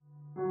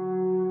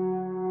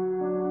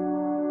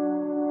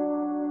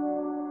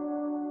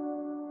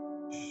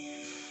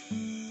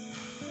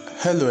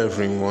Hello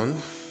everyone,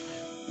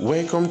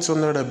 welcome to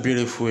another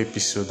beautiful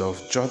episode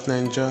of Jot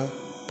Ninja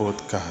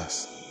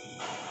Podcast.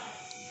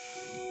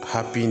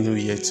 Happy New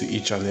Year to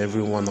each and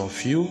every one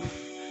of you,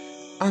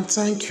 and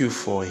thank you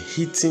for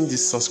hitting the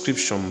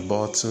subscription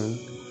button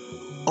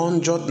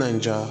on Jot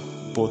Ninja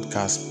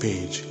Podcast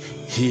page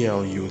here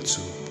on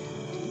YouTube.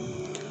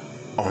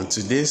 On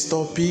today's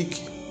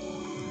topic,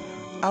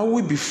 I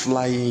will be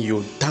flying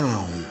you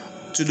down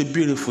to the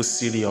beautiful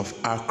city of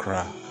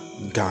Accra,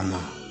 Ghana.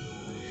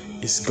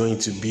 It's going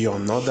to be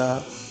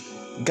another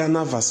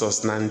Ghana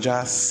versus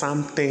Nigeria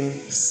something.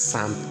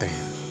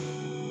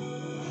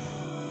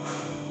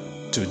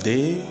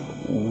 Today,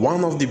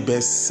 one of the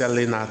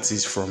best-selling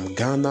artists from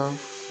Ghana,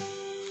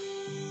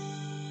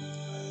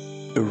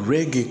 a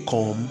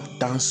reggae-com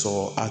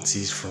dancehall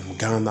artist from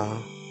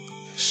Ghana,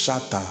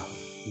 Shatta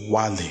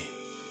Wale,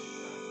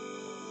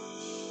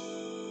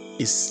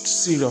 is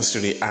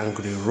seriously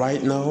angry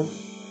right now.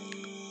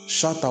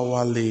 Shatta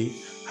Wale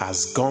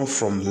has gone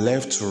from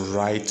left to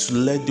right to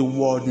let the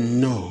world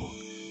know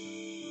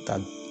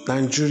that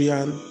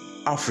Nigerian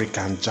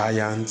African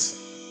giant,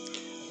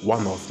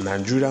 one of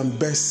Nigerian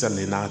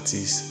best-selling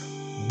artists,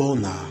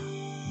 Burna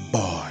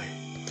Boy,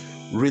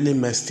 really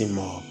messed him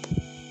up.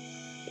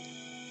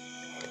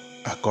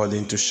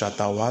 According to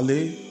Shatta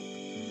Wale,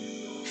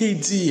 he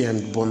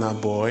DM'd Burna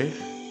Boy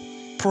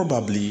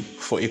probably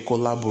for a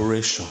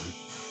collaboration,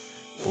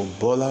 but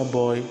Burna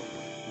Boy,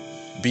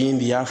 being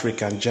the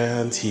African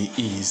giant he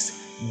is,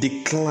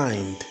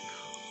 declined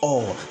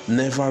or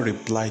never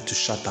replied to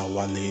Shatta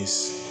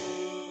Wale's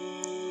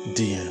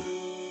DM.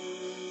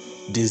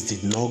 This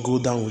did not go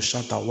down with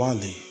Shatta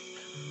Wale,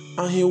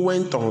 and he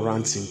went on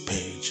ranting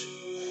page.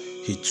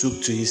 He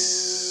took to his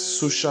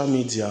social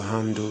media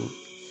handle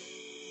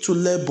to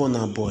let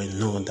Burna Boy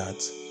know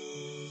that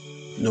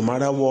no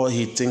matter what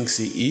he thinks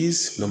he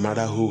is, no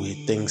matter who he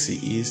thinks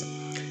he is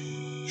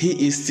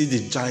still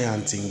the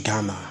giant in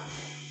Ghana.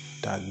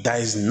 That there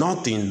is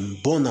nothing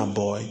Burna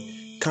Boy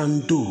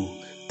can do,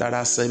 that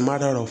as a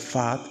matter of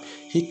fact,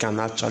 he can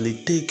actually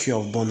take care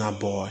of Burna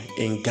Boy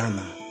in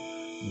Ghana,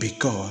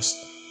 because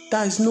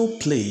there is no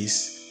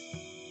place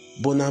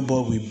Burna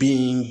Boy will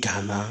be in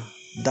Ghana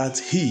that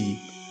he,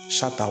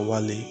 Shatta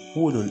Wale,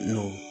 wouldn't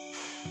know,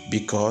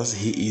 because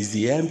he is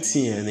the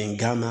MTN in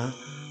Ghana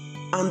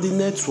and the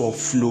network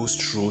flows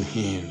through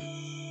him.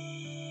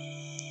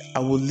 I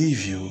will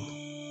leave you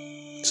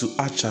to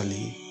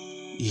actually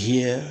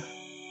hear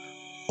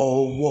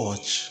or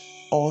watch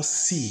or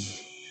see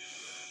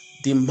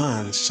the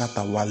man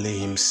Shatta Wale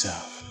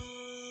himself.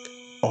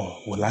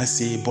 Or will I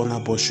say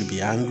Burna Boy should be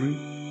angry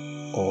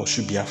or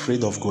should be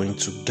afraid of going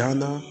to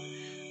Ghana?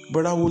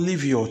 But I will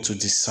leave you all to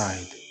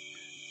decide.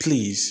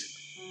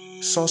 Please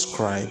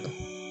subscribe,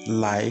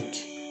 like,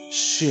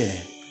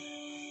 share,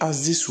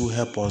 as this will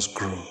help us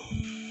grow.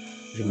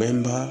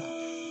 Remember,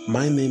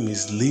 my name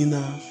is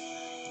Lina,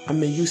 and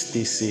may you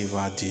stay safe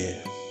out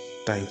there.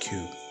 Thank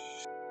you.